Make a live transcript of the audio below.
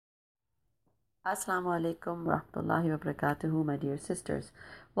Assalamu alaikum rahmatullahi wa barakatuhu, my dear sisters.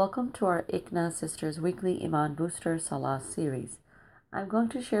 Welcome to our ICNA Sisters Weekly Iman Booster Salah series. I'm going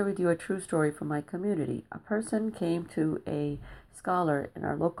to share with you a true story from my community. A person came to a scholar in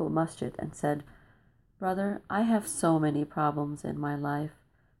our local masjid and said, "Brother, I have so many problems in my life.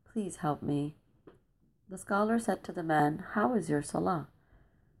 Please help me." The scholar said to the man, "How is your salah?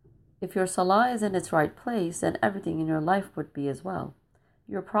 If your salah is in its right place, then everything in your life would be as well.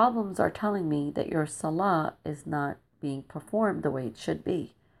 Your problems are telling me that your salah is not being performed the way it should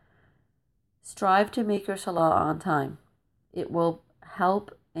be. Strive to make your salah on time. It will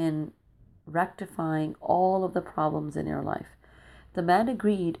help in rectifying all of the problems in your life." The man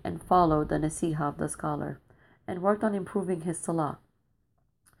agreed and followed the nasiha of the scholar and worked on improving his salah.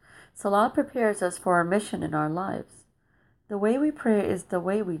 Salah prepares us for our mission in our lives. The way we pray is the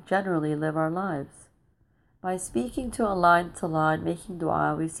way we generally live our lives. By speaking to Allah in salah and making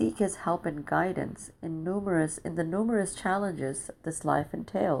dua, we seek His help and guidance in the numerous challenges this life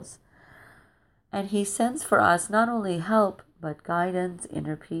entails. And He sends for us not only help, but guidance,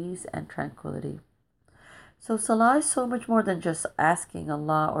 inner peace, and tranquility. So salah is so much more than just asking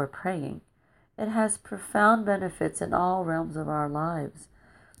Allah or praying. It has profound benefits in all realms of our lives.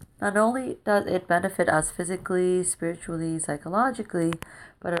 Not only does it benefit us physically, spiritually, psychologically,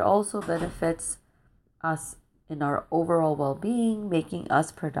 but it also benefits us in our overall well-being, making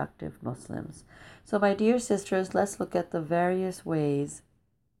us productive Muslims. So my dear sisters, let's look at the various ways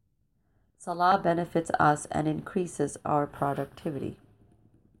salah benefits us and increases our productivity.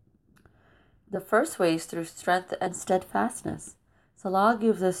 The first way is through strength and steadfastness. Salah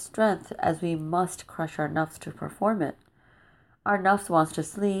gives us strength as we must crush our nafs to perform it. Our nafs wants to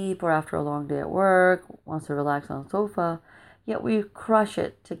sleep or after a long day at work, wants to relax on the sofa, yet we crush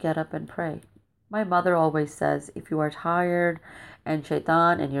it to get up and pray. My mother always says, if you are tired and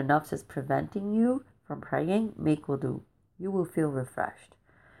shaitan and your nafs is preventing you from praying, make wudu. You will feel refreshed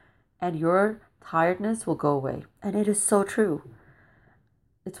and your tiredness will go away. And it is so true.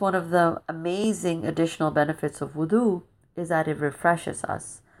 It's one of the amazing additional benefits of wudu is that it refreshes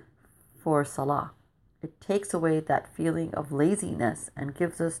us for salah. It takes away that feeling of laziness and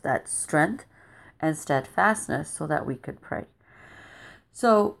gives us that strength and steadfastness so that we could pray.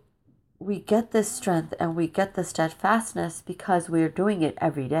 So we get this strength and we get the steadfastness because we're doing it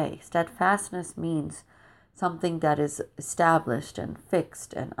every day. Steadfastness means something that is established and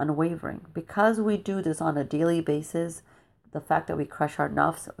fixed and unwavering. Because we do this on a daily basis, the fact that we crush our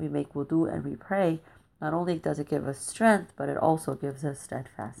nafs, we make wudu and we pray, not only does it give us strength, but it also gives us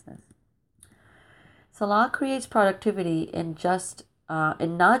steadfastness. Salah creates productivity in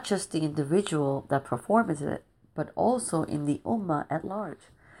not just the individual that performs it, but also in the ummah at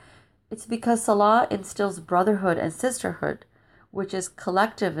large. It's because salah instills brotherhood and sisterhood, which is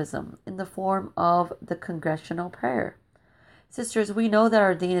collectivism in the form of the congregational prayer. Sisters, we know that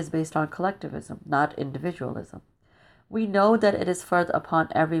our deen is based on collectivism, not individualism. We know that it is fard upon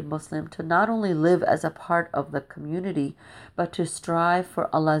every Muslim to not only live as a part of the community, but to strive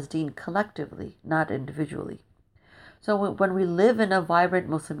for Allah's deen collectively, not individually. So when we live in a vibrant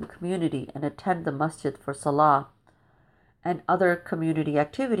Muslim community and attend the masjid for salah and other community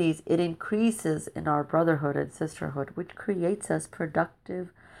activities, it increases in our brotherhood and sisterhood, which creates us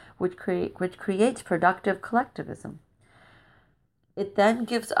productive, which creates productive collectivism. It then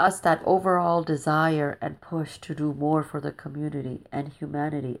gives us that overall desire and push to do more for the community and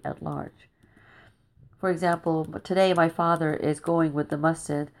humanity at large. For example, today my father is going with the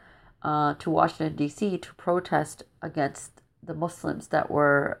masjid to Washington, D.C. to protest against the Muslims that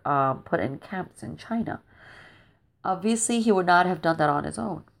were put in camps in China. Obviously, he would not have done that on his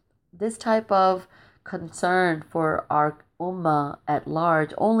own. This type of concern for our ummah at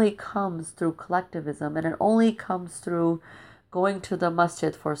large only comes through collectivism, and it only comes through going to the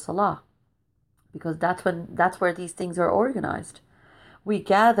masjid for salah, because that's where these things are organized. We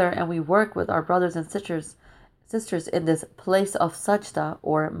gather and we work with our brothers and sisters in this place of sajda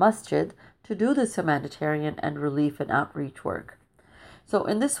or masjid to do this humanitarian and relief and outreach work. So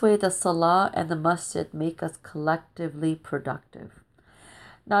in this way, the salah and the masjid make us collectively productive.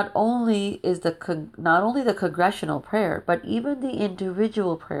 Not only the congregational prayer, but even the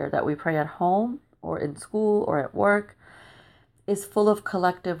individual prayer that we pray at home or in school or at work is full of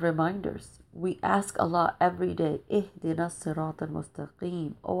collective reminders. We ask Allah every day, Ihdina sirat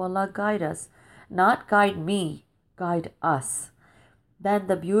al-mustaqim. Oh Allah, guide us. Not guide me, guide us. Then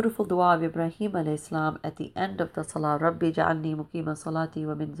the beautiful dua of Ibrahim alayhi salam at the end of the salah, Rabbi ja'alni muqima salati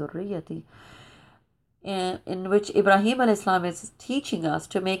wa min zurriyati, in which Ibrahim alayhi salam is teaching us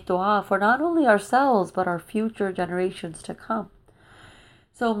to make dua for not only ourselves, but our future generations to come.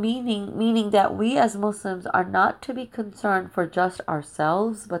 So meaning that we as Muslims are not to be concerned for just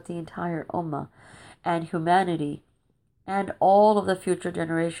ourselves, but the entire ummah and humanity and all of the future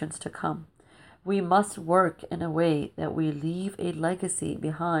generations to come. We must work in a way that we leave a legacy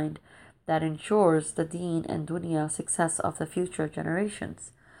behind that ensures the deen and dunya success of the future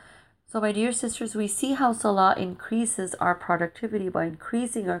generations. So, my dear sisters, we see how Salah increases our productivity by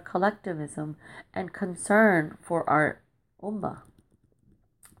increasing our collectivism and concern for our ummah.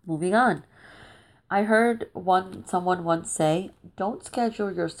 Moving on. I heard someone once say, don't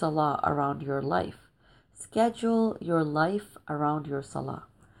schedule your Salah around your life. Schedule your life around your Salah.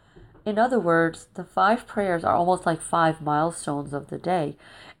 In other words, the 5 prayers are almost like 5 milestones of the day,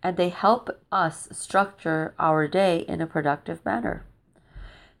 and they help us structure our day in a productive manner.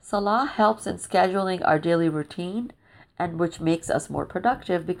 Salah helps in scheduling our daily routine, and which makes us more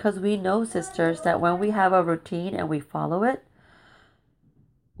productive because we know, sisters, that when we have a routine and we follow it,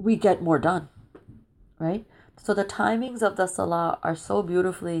 we get more done, right? So the timings of the Salah are so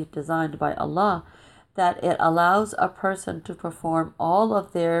beautifully designed by Allah that it allows a person to perform all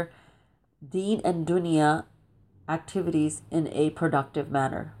of their deen and dunya activities in a productive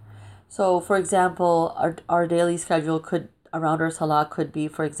manner. So, for example, our daily schedule could, around our Salah, could be,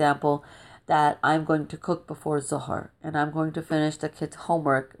 for example, that I'm going to cook before Zuhr, and I'm going to finish the kids'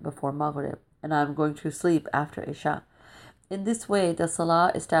 homework before Maghrib, and I'm going to sleep after Isha. In this way, the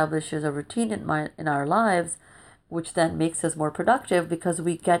Salah establishes a routine in our lives, which then makes us more productive because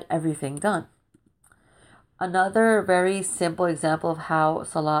we get everything done. Another very simple example of how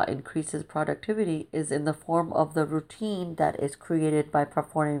Salah increases productivity is in the form of the routine that is created by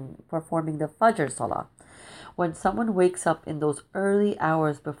performing the Fajr Salah. When someone wakes up in those early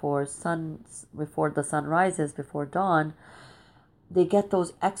hours before the sun rises, before dawn, they get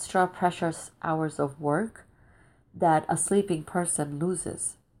those extra precious hours of work that a sleeping person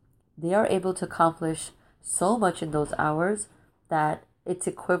loses. They are able to accomplish so much in those hours that its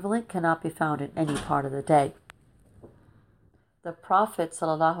equivalent cannot be found in any part of the day. The Prophet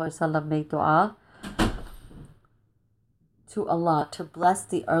ﷺ made dua to Allah to bless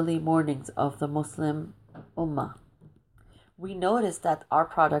the early mornings of the Muslim Ummah. We notice that our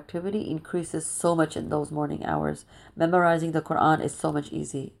productivity increases so much in those morning hours. Memorizing the Quran is so much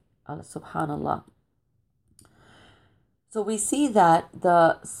easy. Subhanallah. So we see that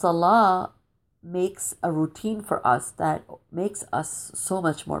the Salah makes a routine for us that makes us so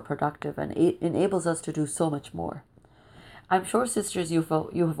much more productive, and it enables us to do so much more. I'm sure, sisters, you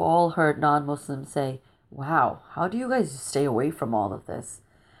have all heard non-Muslims say, wow, how do you guys stay away from all of this?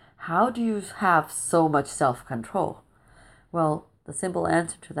 How do you have so much self-control? Well, the simple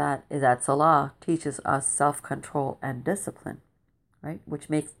answer to that is that Salah teaches us self-control and discipline, right? Which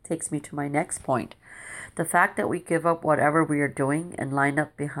takes me to my next point. The fact that we give up whatever we are doing and line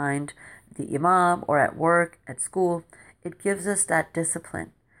up behind the imam or at work, at school, it gives us that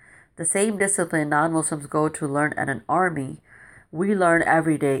discipline. The same discipline non-Muslims go to learn at an army, we learn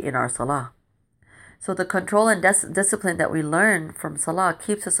every day in our Salah. So the control and discipline that we learn from Salah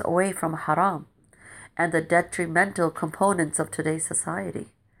keeps us away from haram and the detrimental components of today's society.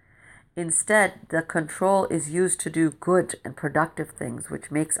 Instead, the control is used to do good and productive things,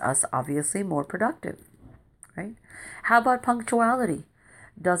 which makes us obviously more productive, right? How about punctuality?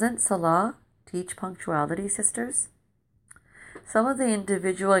 Doesn't Salah teach punctuality, sisters? Some of the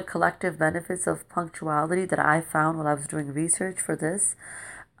individual and collective benefits of punctuality that I found while I was doing research for this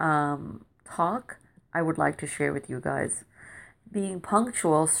talk, I would like to share with you guys. Being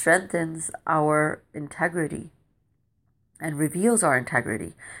punctual strengthens our integrity and reveals our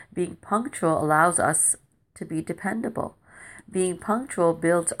integrity. Being punctual allows us to be dependable. Being punctual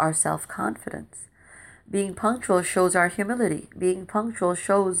builds our self-confidence. Being punctual shows our humility. Being punctual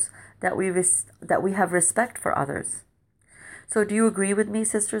shows that we have respect for others. So do you agree with me,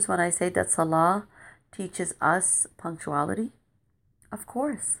 sisters, when I say that Salah teaches us punctuality? Of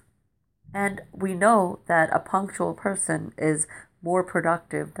course. And we know that a punctual person is more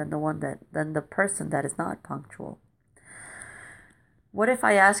productive than the person that is not punctual. What if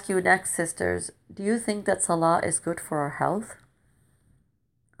I ask you next, sisters, do you think that Salah is good for our health?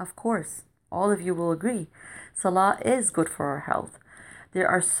 Of course, all of you will agree. Salah is good for our health. There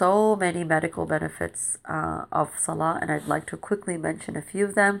are so many medical benefits of Salah, and I'd like to quickly mention a few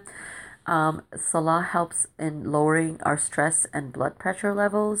of them. Salah helps in lowering our stress and blood pressure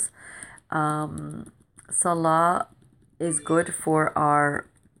levels. Salah is good for our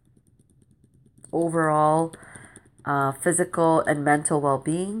overall physical and mental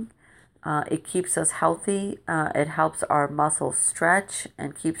well-being. It keeps us healthy. It helps our muscles stretch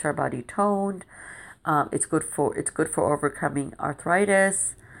and keeps our body toned. It's good for overcoming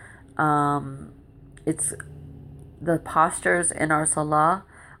arthritis. It's the postures in our salah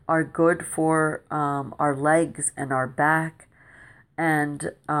are good for our legs and our back,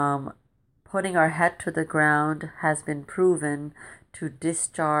 and putting our head to the ground has been proven to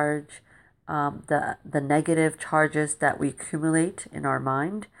discharge the negative charges that we accumulate in our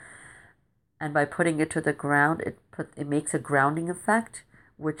mind. And by putting it to the ground, it makes a grounding effect,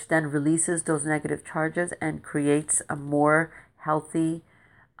 which then releases those negative charges and creates a more healthy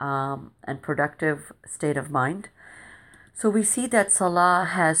and productive state of mind. So we see that Salah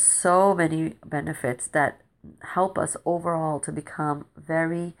has so many benefits that help us overall to become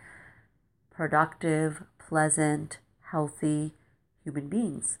very productive, pleasant, healthy human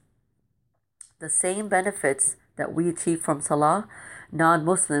beings. The same benefits that we achieve from Salah,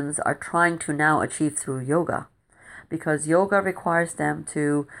 non-Muslims are trying to now achieve through yoga, because yoga requires them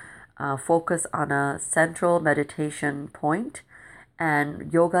to focus on a central meditation point,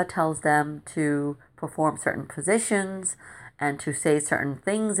 and yoga tells them to perform certain positions and to say certain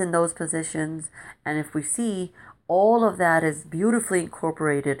things in those positions. And if we see, all of that is beautifully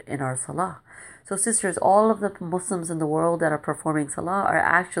incorporated in our salah. So sisters, all of the Muslims in the world that are performing salah are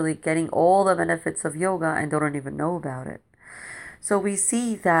actually getting all the benefits of yoga and they don't even know about it. So we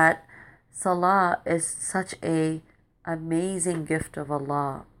see that salah is such a amazing gift of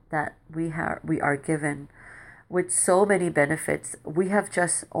Allah that we are given with so many benefits. We have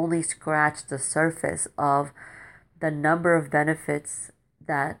just only scratched the surface of the number of benefits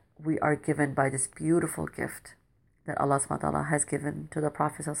that we are given by this beautiful gift that Allah subhanahu wa ta'ala has given to the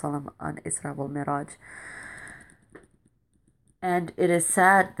Prophet on Isra wal Miraj. And it is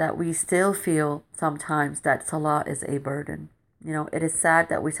sad that we still feel sometimes that salah is a burden. It is sad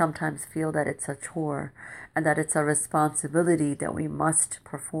that we sometimes feel that it's a chore and that it's a responsibility that we must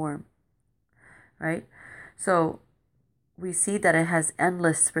perform, right? So we see that it has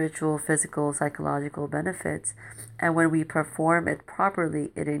endless spiritual, physical, psychological benefits. And when we perform it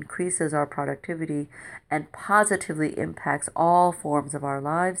properly, it increases our productivity and positively impacts all forms of our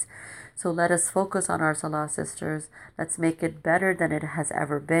lives. So let us focus on our salah, sisters. Let's make it better than it has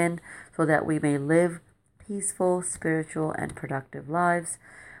ever been so that we may live peaceful, spiritual, and productive lives.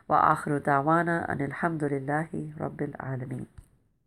 Wa akhiru da'wana anil hamdulillahi rabbil alameen.